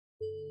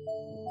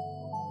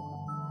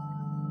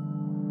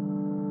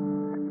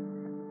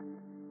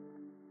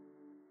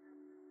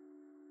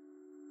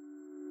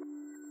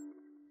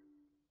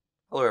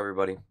Hello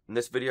everybody. In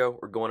this video,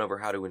 we're going over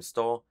how to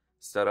install,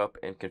 set up,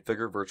 and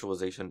configure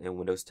virtualization in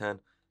Windows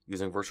 10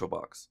 using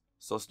VirtualBox.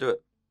 So let's do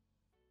it.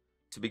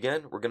 To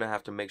begin, we're going to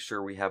have to make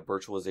sure we have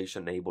virtualization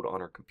enabled on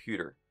our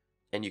computer.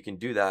 And you can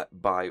do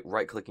that by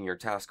right-clicking your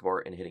taskbar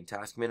and hitting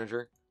Task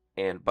Manager.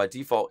 And by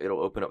default, it'll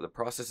open up the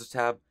Processes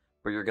tab,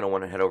 but you're going to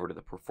want to head over to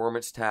the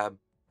Performance tab,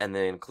 and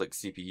then click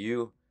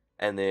CPU,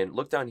 and then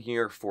look down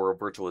here for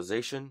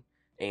virtualization,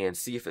 and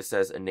see if it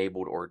says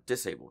enabled or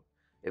disabled.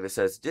 If it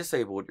says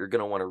disabled, you're going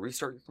to want to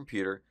restart your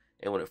computer,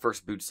 and when it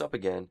first boots up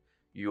again,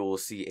 you'll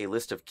see a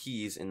list of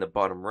keys in the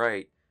bottom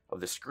right of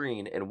the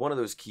screen, and one of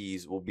those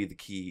keys will be the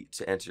key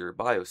to enter your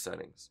BIOS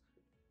settings.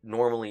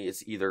 Normally,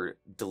 it's either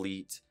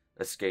delete,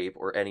 escape,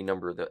 or any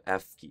number of the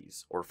F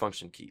keys, or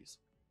function keys.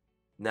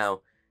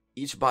 Now,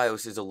 each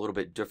BIOS is a little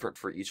bit different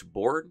for each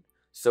board,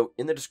 so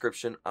in the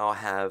description, I'll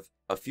have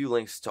a few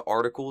links to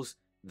articles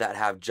that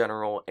have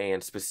general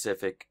and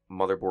specific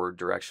motherboard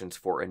directions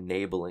for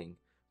enabling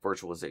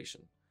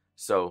virtualization.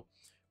 So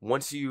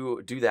once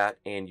you do that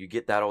and you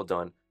get that all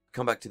done,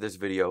 come back to this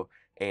video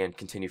and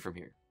continue from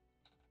here.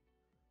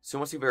 So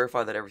once you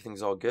verify that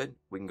everything's all good,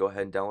 we can go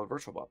ahead and download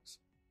VirtualBox.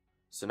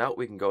 So now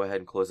we can go ahead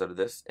and close out of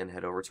this and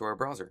head over to our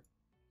browser.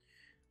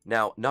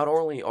 Now, not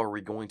only are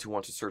we going to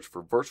want to search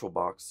for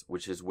VirtualBox,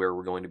 which is where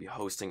we're going to be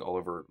hosting all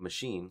of our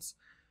machines,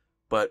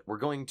 but we're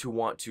going to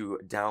want to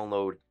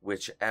download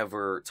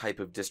whichever type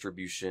of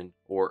distribution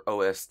or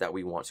OS that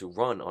we want to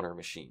run on our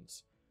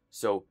machines.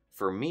 So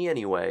for me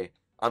anyway,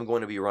 I'm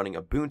going to be running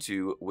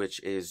Ubuntu,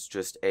 which is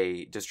just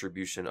a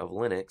distribution of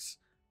Linux.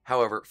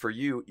 However, for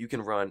you, you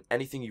can run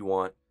anything you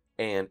want,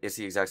 and it's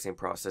the exact same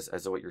process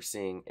as what you're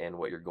seeing and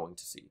what you're going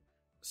to see.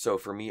 So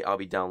for me, I'll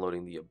be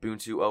downloading the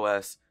Ubuntu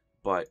OS,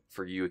 but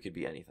for you, it could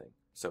be anything.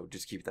 So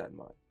just keep that in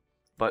mind.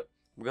 But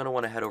we're going to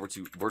want to head over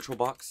to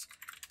VirtualBox,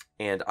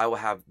 and I will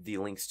have the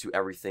links to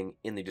everything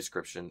in the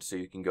description so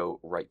you can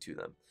go right to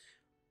them.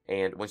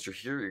 And once you're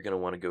here, you're going to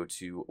want to go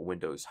to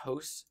Windows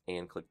Hosts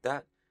and click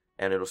that,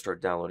 and it'll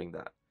start downloading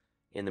that.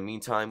 In the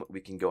meantime, we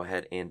can go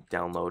ahead and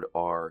download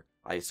our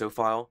ISO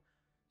file.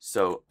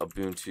 So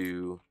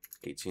Ubuntu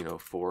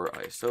 1804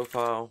 ISO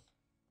file,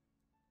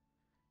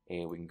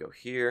 and we can go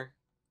here,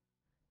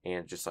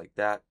 and just like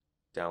that,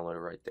 download it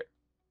right there.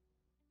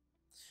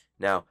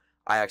 Now,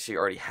 I actually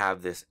already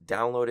have this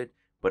downloaded,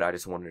 but I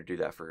just wanted to do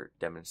that for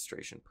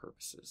demonstration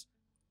purposes.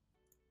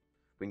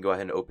 We can go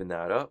ahead and open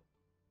that up,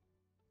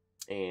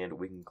 and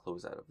we can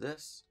close out of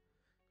this.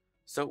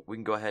 So we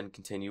can go ahead and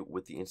continue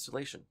with the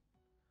installation.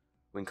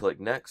 We can click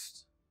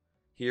next.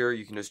 Here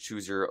you can just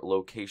choose your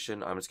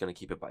location. I'm just going to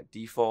keep it by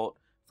default,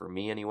 for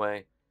me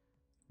anyway.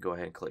 Go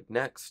ahead and click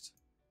next.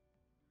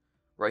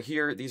 Right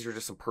here, these are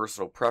just some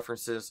personal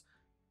preferences.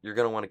 You're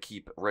going to want to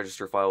keep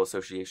register file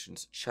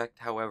associations checked,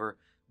 however,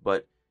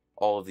 but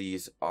all of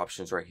these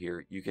options right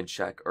here, you can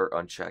check or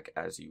uncheck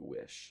as you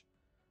wish.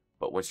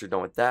 But once you're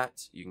done with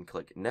that, you can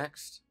click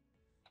next,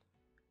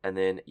 and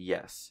then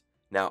yes.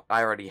 Now,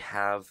 I already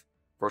have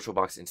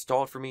VirtualBox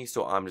installed for me,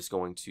 so I'm just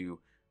going to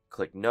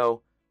click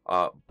no.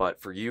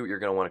 But for you, you're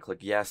going to want to click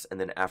yes, and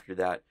then after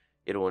that,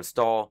 it'll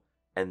install,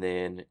 and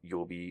then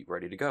you'll be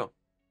ready to go.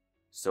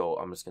 So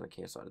I'm just going to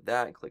cancel out of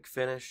that and click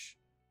finish.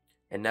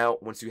 And now,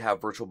 once you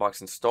have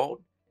VirtualBox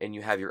installed and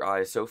you have your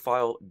ISO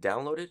file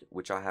downloaded,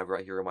 which I have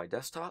right here on my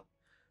desktop,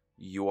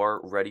 you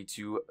are ready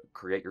to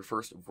create your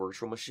first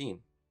virtual machine.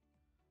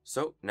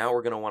 So now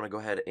we're going to want to go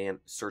ahead and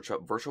search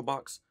up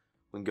VirtualBox.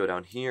 We can go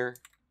down here,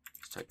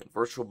 just type in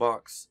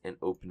VirtualBox, and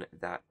open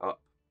that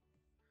up.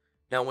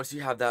 Now, once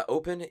you have that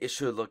open, it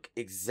should look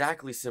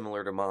exactly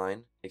similar to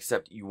mine,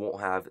 except you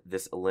won't have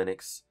this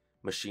Linux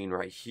machine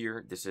right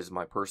here. This is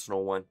my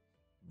personal one.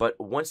 But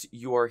once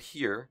you are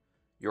here,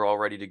 you're all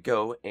ready to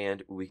go,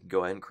 and we can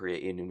go ahead and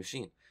create a new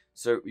machine.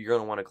 So you're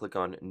going to want to click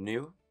on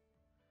New,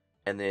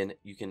 and then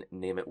you can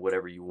name it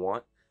whatever you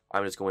want.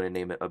 I'm just going to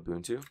name it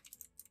Ubuntu.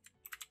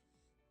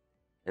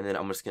 And then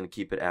I'm just going to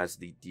keep it as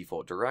the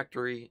default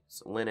directory.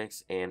 It's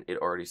Linux, and it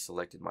already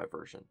selected my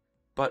version.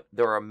 But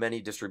there are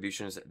many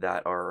distributions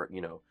that are,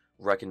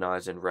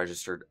 recognized and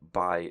registered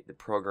by the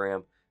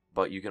program,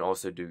 but you can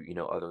also do,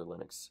 other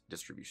Linux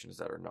distributions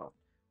that are not.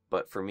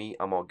 But for me,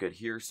 I'm all good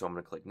here, so I'm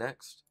going to click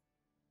next.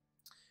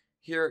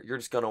 Here, you're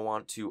just going to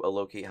want to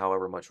allocate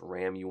however much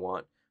RAM you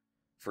want.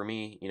 For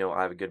me,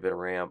 I have a good bit of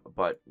RAM,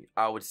 but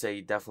I would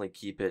say definitely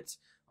keep it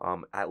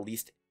at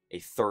least a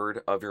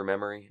third of your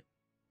memory,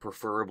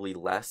 preferably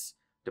less,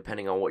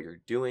 depending on what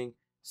you're doing.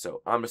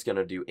 So I'm just going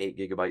to do 8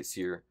 gigabytes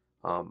here.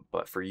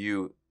 But for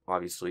you,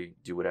 obviously,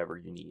 do whatever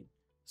you need.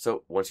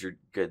 So once you're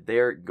good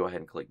there, go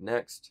ahead and click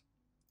next.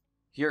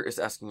 Here it's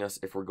asking us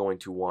if we're going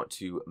to want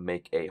to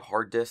make a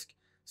hard disk.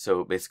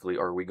 So basically,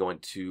 are we going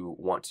to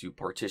want to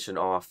partition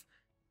off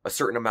a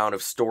certain amount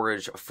of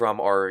storage from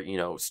our,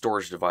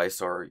 storage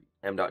device, our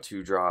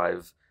M.2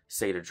 drive,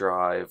 SATA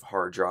drive,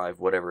 hard drive,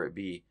 whatever it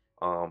be.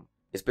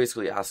 It's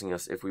basically asking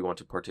us if we want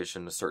to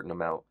partition a certain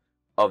amount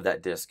of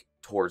that disk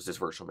towards this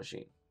virtual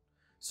machine.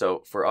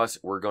 So for us,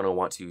 we're going to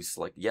want to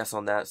select yes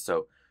on that.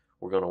 So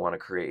we're going to want to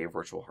create a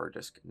virtual hard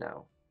disk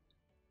now.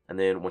 And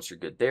then once you're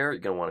good there,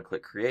 you're going to want to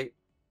click create.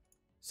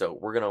 So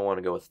we're going to want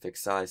to go with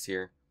fixed size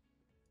here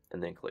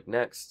and then click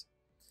next.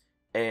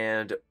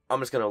 And I'm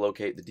just going to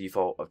locate the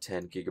default of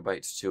 10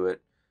 gigabytes to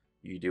it.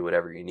 You do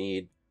whatever you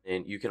need,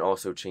 and you can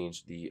also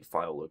change the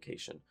file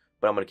location,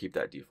 but I'm going to keep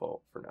that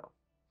default for now.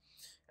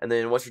 And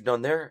then once you're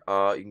done there,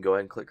 you can go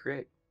ahead and click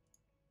create.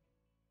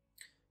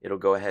 It'll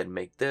go ahead and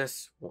make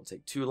this, won't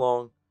take too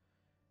long,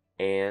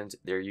 and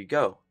there you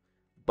go.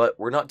 But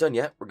we're not done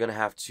yet. We're going to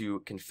have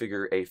to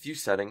configure a few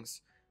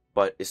settings,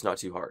 but it's not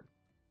too hard.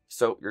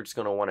 So you're just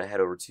going to want to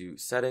head over to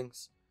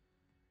settings,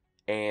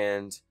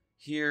 and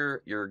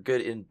here you're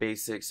good in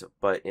basics,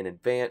 but in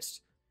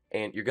advanced,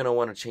 and you're going to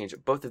want to change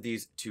both of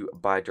these to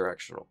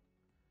bidirectional.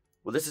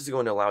 What this is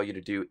going to allow you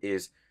to do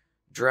is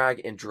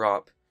drag and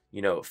drop,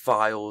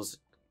 files,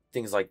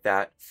 things like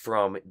that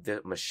from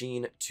the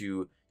machine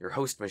to your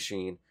host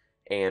machine,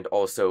 and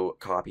also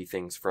copy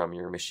things from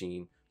your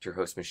machine to your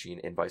host machine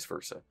and vice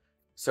versa.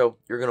 So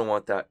you're going to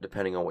want that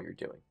depending on what you're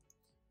doing.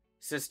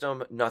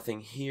 System,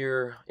 nothing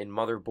here. In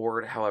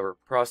motherboard, however,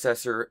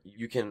 processor,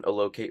 you can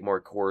allocate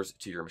more cores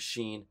to your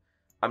machine.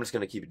 I'm just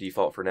going to keep it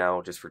default for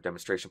now, just for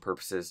demonstration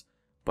purposes.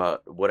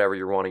 But whatever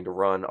you're wanting to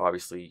run,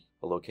 obviously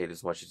allocate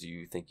as much as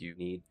you think you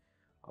need.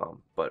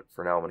 But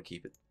for now, I'm going to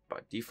keep it by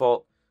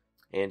default.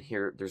 And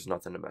here, there's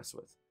nothing to mess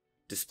with.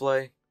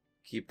 Display,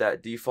 keep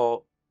that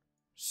default.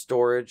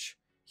 Storage,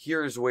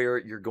 here's where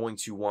you're going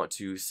to want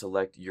to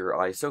select your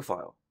ISO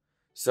file.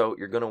 So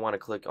you're going to want to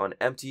click on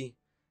empty,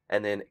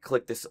 and then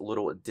click this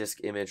little disk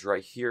image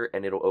right here,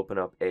 and it'll open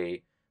up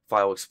a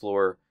file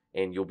explorer,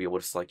 and you'll be able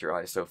to select your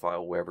ISO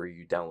file wherever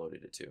you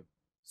downloaded it to.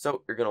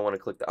 So you're going to want to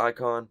click the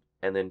icon,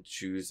 and then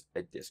choose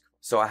a disk.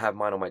 So I have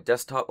mine on my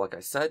desktop, like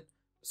I said.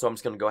 So I'm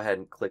just going to go ahead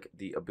and click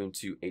the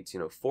Ubuntu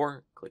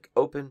 18.04, click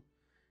open,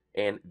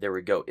 and there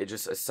we go. It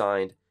just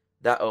assigned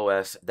that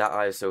OS, that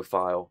ISO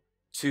file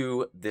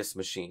to this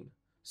machine.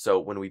 So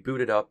when we boot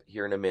it up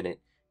here in a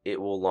minute,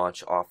 it will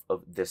launch off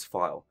of this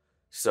file.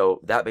 So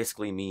that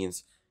basically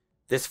means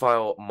this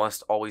file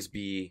must always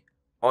be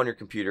on your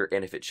computer,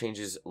 and if it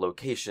changes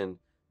location,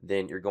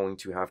 then you're going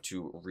to have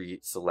to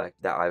reselect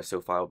that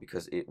ISO file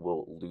because it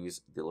will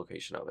lose the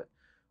location of it.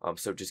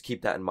 So just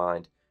keep that in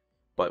mind.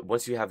 But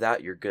once you have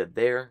that, you're good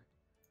there.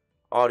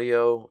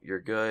 Audio, you're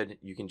good.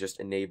 You can just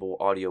enable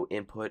audio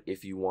input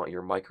if you want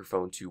your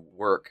microphone to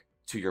work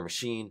to your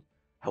machine.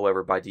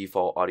 However, by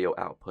default, audio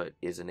output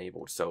is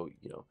enabled. So,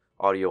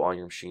 audio on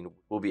your machine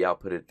will be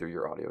outputted through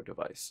your audio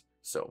device.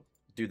 So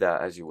do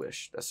that as you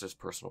wish. That's just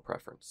personal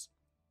preference.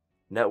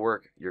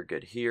 Network, you're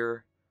good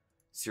here.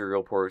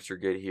 Serial ports, you're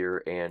good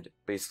here. And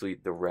basically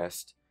the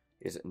rest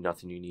is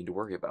nothing you need to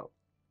worry about.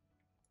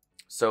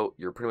 So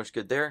you're pretty much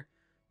good there.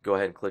 Go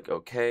ahead and click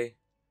OK.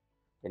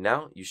 And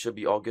now you should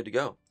be all good to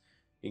go.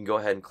 You can go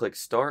ahead and click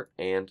start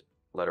and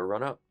let it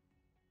run up.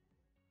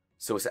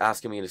 So it's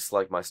asking me to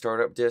select my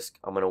startup disk.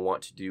 I'm going to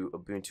want to do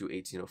Ubuntu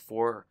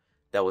 18.04.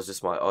 That was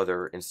just my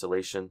other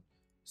installation.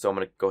 So I'm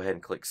going to go ahead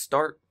and click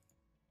start.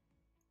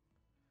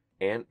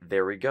 And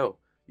there we go.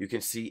 You can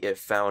see it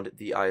found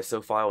the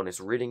ISO file and it's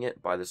reading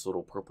it by this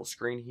little purple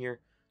screen here.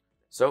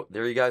 So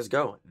there you guys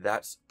go.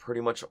 That's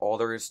pretty much all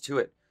there is to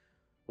it.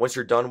 Once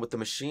you're done with the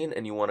machine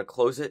and you want to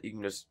close it, you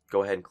can just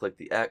go ahead and click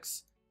the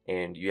X.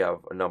 And you have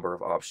a number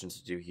of options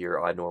to do here.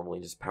 I normally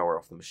just power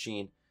off the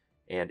machine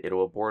and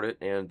it'll abort it,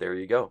 and there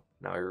you go.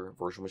 Now your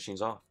virtual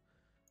machine's off.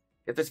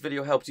 If this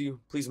video helped you,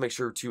 please make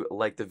sure to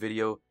like the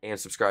video and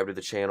subscribe to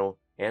the channel,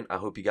 and I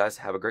hope you guys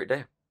have a great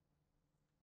day.